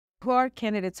who are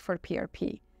candidates for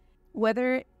PRP.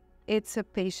 Whether it's a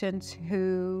patient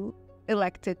who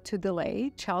elected to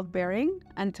delay childbearing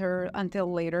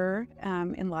until later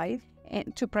in life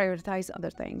and to prioritize other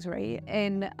things, right?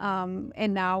 And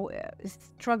now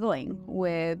struggling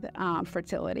with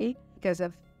fertility because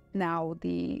of now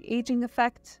the aging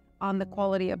effect on the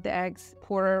quality of the eggs,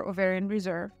 poorer ovarian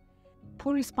reserve,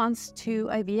 poor response to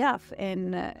IVF,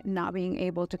 and not being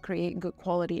able to create good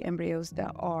quality embryos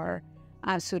that are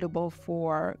suitable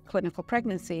for clinical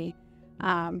pregnancy,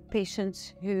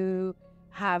 patients who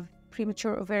have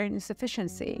premature ovarian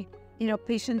insufficiency,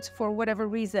 patients for whatever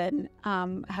reason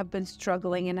have been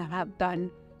struggling and have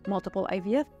done multiple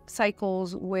IVF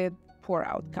cycles with poor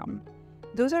outcome.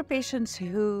 Those are patients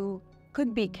who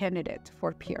could be candidate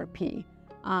for PRP.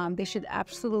 They should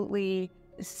absolutely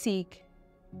seek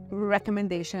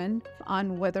recommendation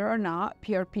on whether or not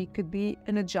PRP could be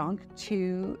an adjunct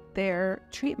to their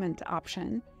treatment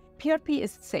option. PRP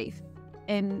is safe,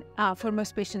 and for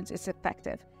most patients, it's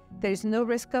effective. There's no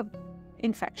risk of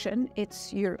infection.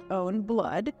 It's your own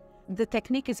blood. The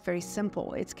technique is very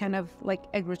simple. It's kind of like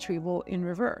egg retrieval in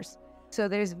reverse. So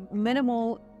there's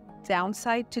minimal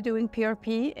downside to doing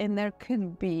PRP, and there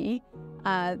could be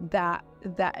that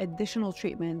additional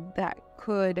treatment that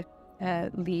could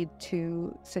lead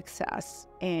to success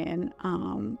and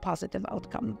positive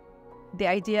outcome. The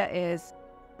idea is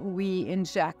we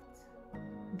inject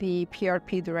the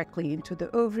PRP directly into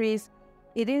the ovaries.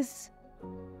 It is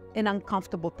an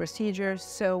uncomfortable procedure,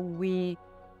 so we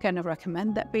kind of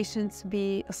recommend that patients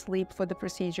be asleep for the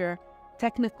procedure.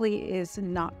 Technically, is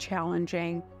not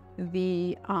challenging.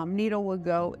 The needle will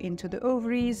go into the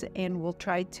ovaries and we'll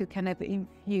try to kind of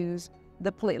infuse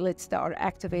the platelets that are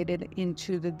activated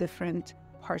into the different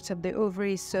parts of the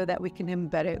ovaries so that we can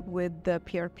embed it with the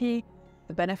PRP.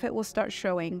 The benefit will start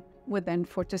showing within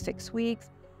 4 to 6 weeks.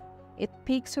 It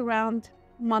peaks around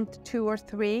month 2 or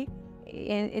 3,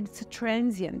 and it's a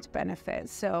transient benefit,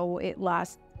 so it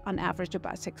lasts on average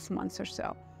about 6 months or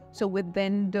so. So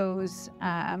within those,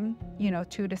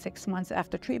 2 to 6 months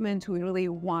after treatment, we really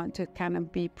want to kind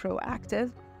of be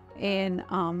proactive in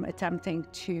attempting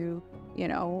to,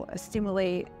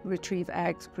 stimulate, retrieve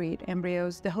eggs, create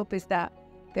embryos. The hope is that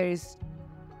there's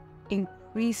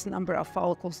increased number of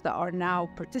follicles that are now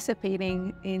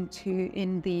participating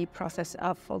in the process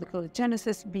of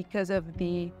folliculogenesis because of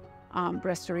the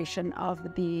restoration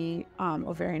of the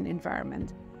ovarian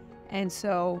environment. And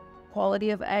so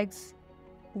quality of eggs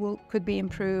could be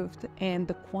improved, and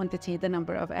the quantity, the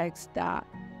number of eggs that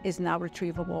is now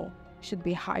retrievable should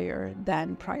be higher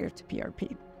than prior to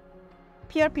PRP.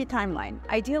 PRP timeline.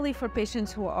 Ideally for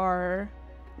patients who are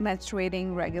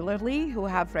menstruating regularly, who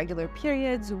have regular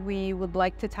periods, we would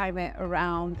like to time it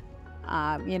around,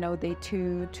 day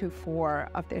 2 to 4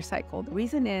 of their cycle. The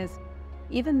reason is,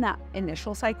 even that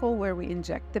initial cycle where we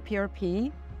inject the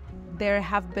PRP, there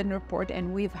have been reports,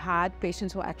 and we've had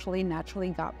patients who actually naturally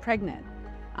got pregnant.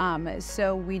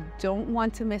 So we don't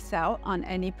want to miss out on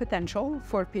any potential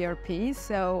for PRP.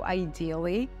 So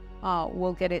ideally,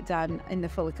 we'll get it done in the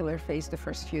follicular phase the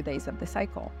first few days of the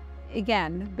cycle.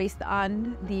 Again, based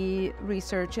on the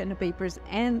research and the papers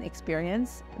and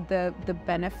experience, the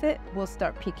benefit will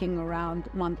start peaking around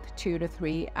month 2 to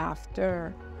 3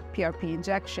 after PRP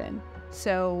injection.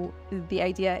 So the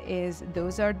idea is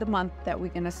those are the months that we're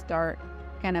going to start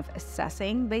kind of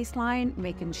assessing baseline,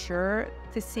 making sure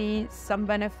to see some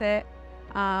benefit,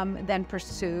 then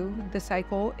pursue the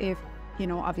cycle. If,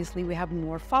 obviously we have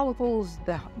more follicles,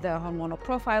 the hormonal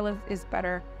profile is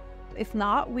better. If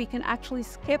not, we can actually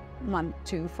skip month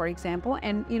 2, for example,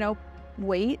 and,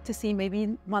 wait to see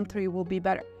maybe month 3 will be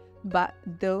better. But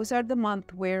those are the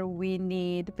months where we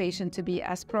need the patient to be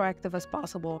as proactive as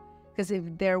possible, because if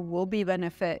there will be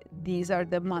benefit, these are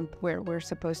the months where we're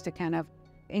supposed to kind of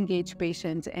engage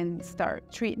patients and start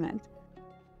treatment.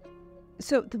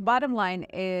 So the bottom line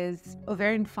is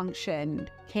ovarian function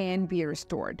can be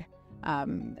restored.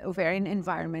 Ovarian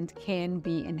environment can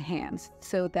be enhanced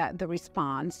so that the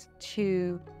response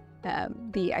to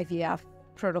the IVF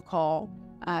protocol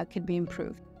can be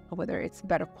improved, whether it's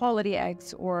better quality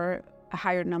eggs or a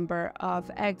higher number of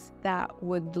eggs that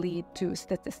would lead to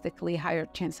statistically higher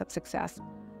chance of success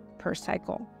per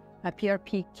cycle.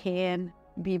 PRP can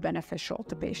be beneficial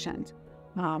to patients.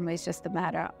 It's just a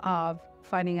matter of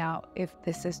finding out if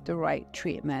this is the right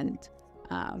treatment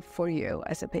for you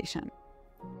as a patient.